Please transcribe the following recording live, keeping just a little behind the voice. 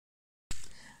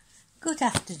Good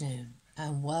afternoon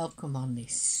and welcome on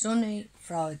this sunny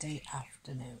Friday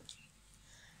afternoon.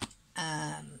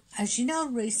 As you know,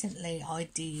 recently I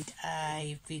did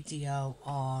a video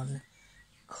on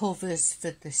covers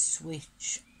for the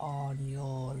switch on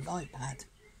your light pad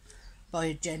by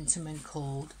a gentleman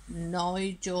called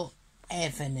Nigel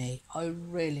Evony. I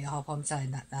really hope I'm saying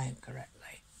that name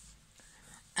correctly.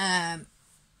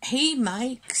 He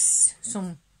makes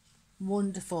some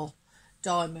wonderful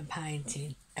diamond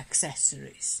painting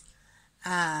accessories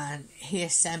and he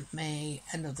has sent me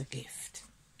another gift.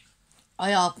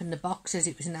 I opened the box as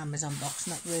it was an Amazon box,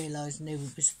 not realising who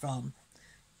it was from,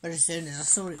 but as soon as I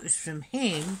saw it was from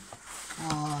him,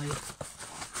 I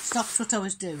stopped what I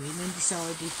was doing and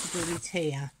decided to do it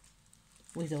here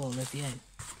with all of you.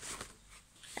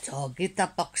 So I'll give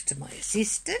that box to my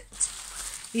assistant.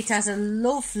 It has a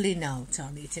lovely note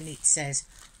on it and it says,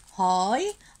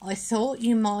 "Hi, I thought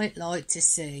you might like to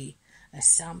see a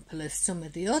sample of some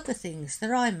of the other things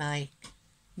that I make,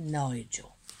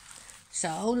 Nigel."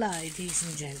 So, ladies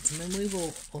and gentlemen, we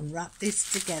will unwrap this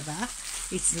together.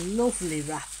 It's lovely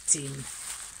wrapped in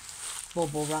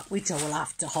bubble wrap, which I will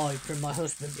have to hide from my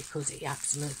husband because he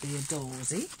absolutely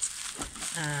adores it.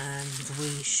 And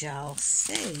we shall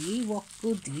see what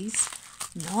goodies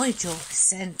Nigel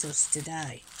sent us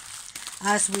today.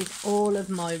 As with all of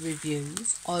my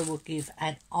reviews, I will give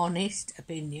an honest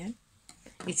opinion.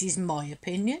 It is my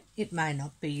opinion. It may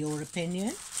not be your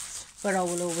opinion, but I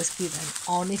will always give an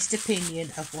honest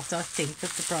opinion of what I think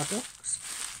of the products,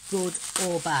 good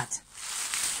or bad.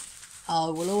 I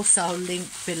will also link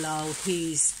below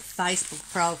his Facebook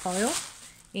profile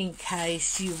in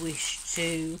case you wish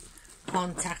to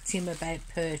contact him about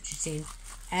purchasing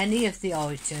any of the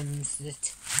items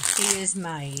that he has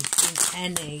made in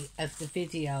any of the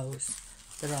videos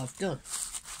that I've done.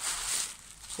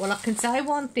 Well, I can say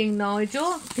one thing,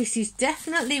 Nigel, this is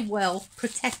definitely well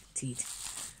protected,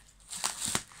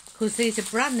 because these are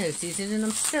brand new scissors and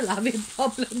I'm still having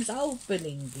problems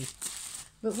opening it.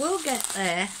 But we'll get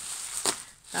there.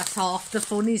 That's half the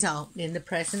fun, is opening the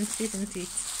presents, isn't it?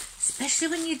 Especially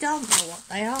when you don't know what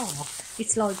they are.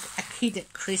 It's like a kid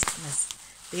at Christmas.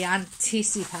 The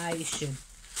anticipation.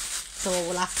 So I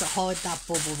will have to hide that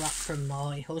bubble wrap from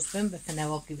my husband, but for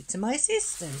now I'll give it to my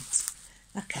assistant.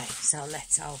 Okay, so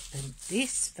let's open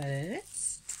this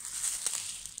first.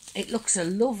 It looks a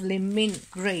lovely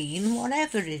mint green,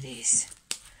 whatever it is.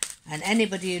 And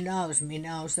anybody who knows me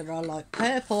knows that I like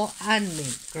purple and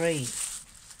mint green.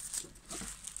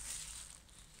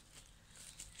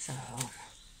 So,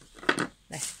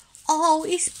 oh,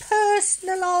 it's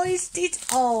personalised it.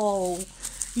 Oh,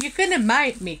 you're going to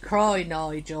make me cry,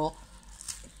 Nigel.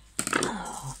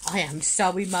 Oh, I am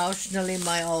so emotional in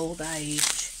my old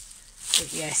age.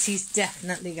 But yes, he's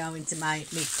definitely going to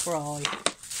make me cry.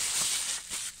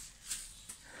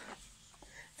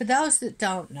 For those that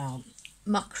don't know,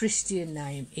 my Christian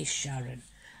name is Sharon.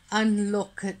 And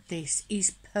look at this.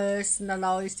 He's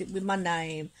personalised it with my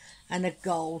name and a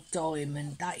gold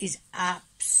diamond. That is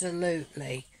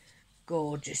absolutely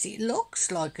gorgeous. It looks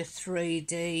like a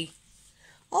 3D.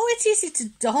 Oh, it is. It's a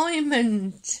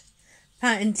diamond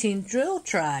painting drill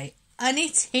tray. And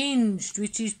it's hinged,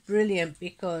 which is brilliant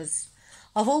because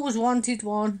I've always wanted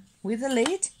one with a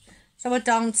lid so I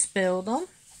don't spill them.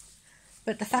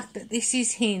 But the fact that this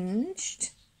is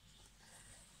hinged,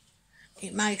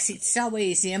 it makes it so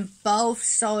easy. And both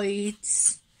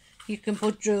sides you can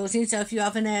put drills in. So if you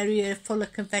have an area full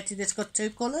of confetti that's got two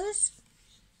colours,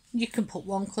 you can put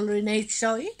one colour in each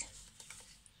side.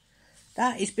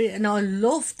 That is brilliant. And I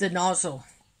love the nozzle.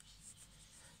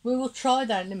 We will try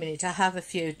that in a minute. I have a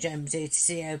few gems here to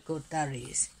see how good that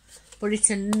is. But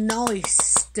it's a nice,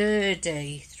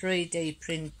 sturdy, 3D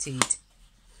printed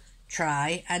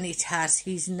tray. And it has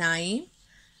his name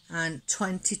and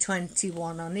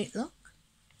 2021 on it, look.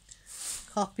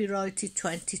 Copyrighted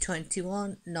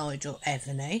 2021, Nigel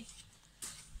Evony.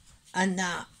 And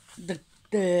that,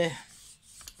 the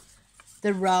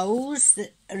rows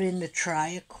that are in the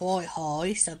tray are quite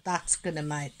high. So that's going to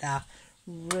make that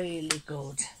really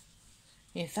good.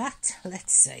 In fact,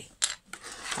 let's see.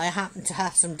 I happen to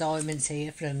have some diamonds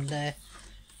here from the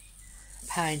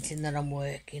painting that I'm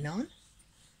working on.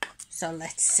 So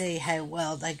let's see how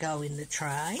well they go in the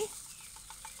tray.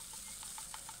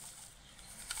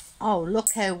 Oh,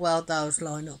 look how well those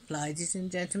line up, ladies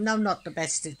and gentlemen. I'm not the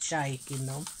best at shaking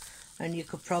them, and you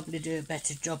could probably do a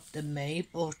better job than me,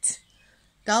 but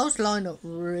those line up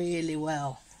really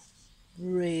well.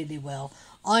 Really well.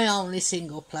 I only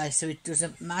single play, so it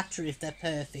doesn't matter if they're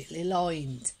perfectly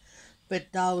lined.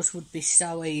 But those would be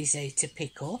so easy to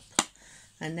pick up.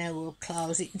 And now we'll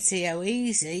close it and see how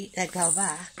easy they go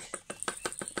back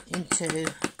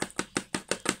into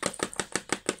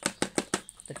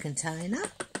the container.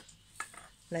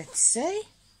 Let's see.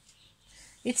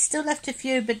 It's still left a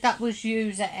few, but that was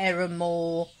user error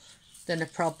more than a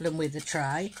problem with the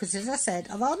tray, because as I said,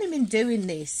 I've only been doing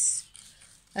this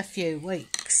a few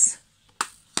weeks.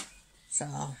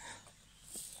 So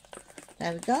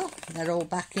there we go, they're all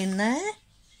back in there.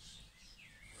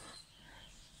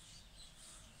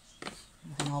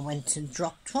 And I went and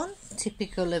dropped one,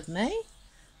 typical of me.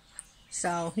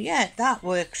 So yeah, that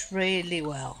works really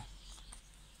well.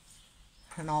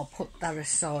 And I'll put that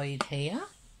aside here.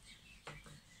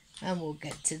 And we'll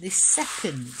get to this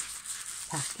second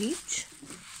package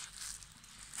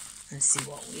and see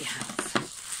what we have.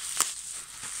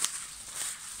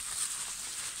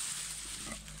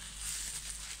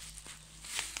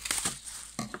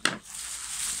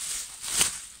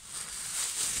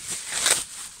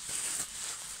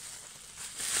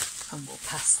 And we'll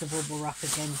pass the bubble wrap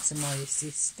again to my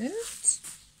assistant.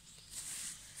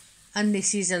 And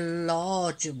this is a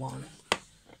larger one.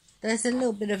 There's a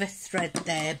little bit of a thread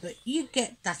there, but you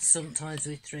get that sometimes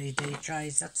with 3D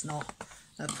trays. That's not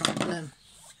a problem.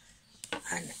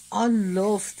 And I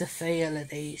love the feel of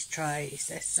these trays.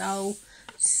 They're so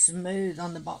smooth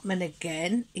on the bottom. And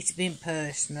again, it's been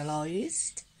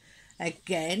personalised.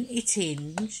 Again, it's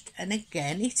hinged. And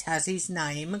again, it has his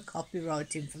name and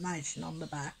copyright information on the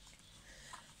back.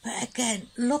 But again,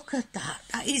 look at that.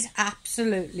 That is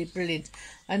absolutely brilliant.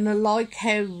 And I like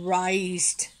how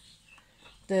raised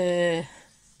the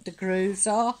grooves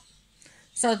are,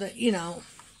 so that, you know,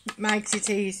 it makes it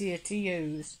easier to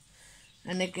use.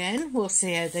 And again, we'll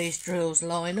see how these drills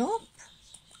line up.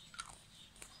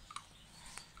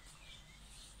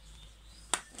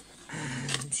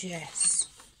 And yes,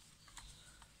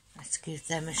 let's give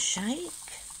them a shake.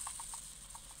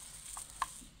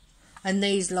 And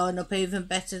these line up even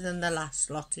better than the last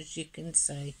lot, as you can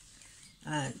see.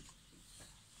 And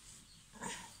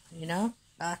you know,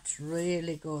 that's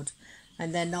really good.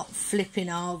 And they're not flipping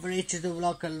over each other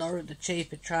like a lot of the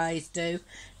cheaper trays do.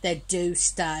 They do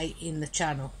stay in the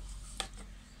channel.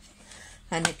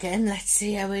 And again, let's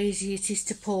see how easy it is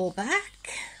to pour back.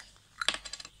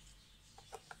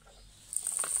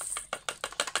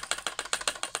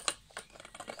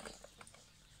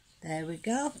 There we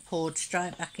go, poured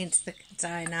straight back into the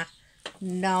container.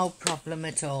 No problem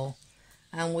at all.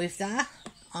 And with that,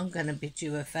 I'm going to bid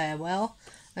you a farewell.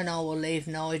 And I will leave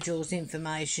Nigel's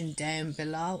information down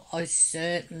below. I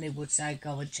certainly would say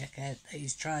go and check out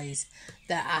these trays.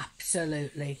 They're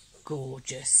absolutely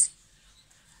gorgeous.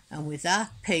 And with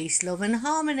that, peace, love and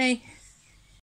harmony.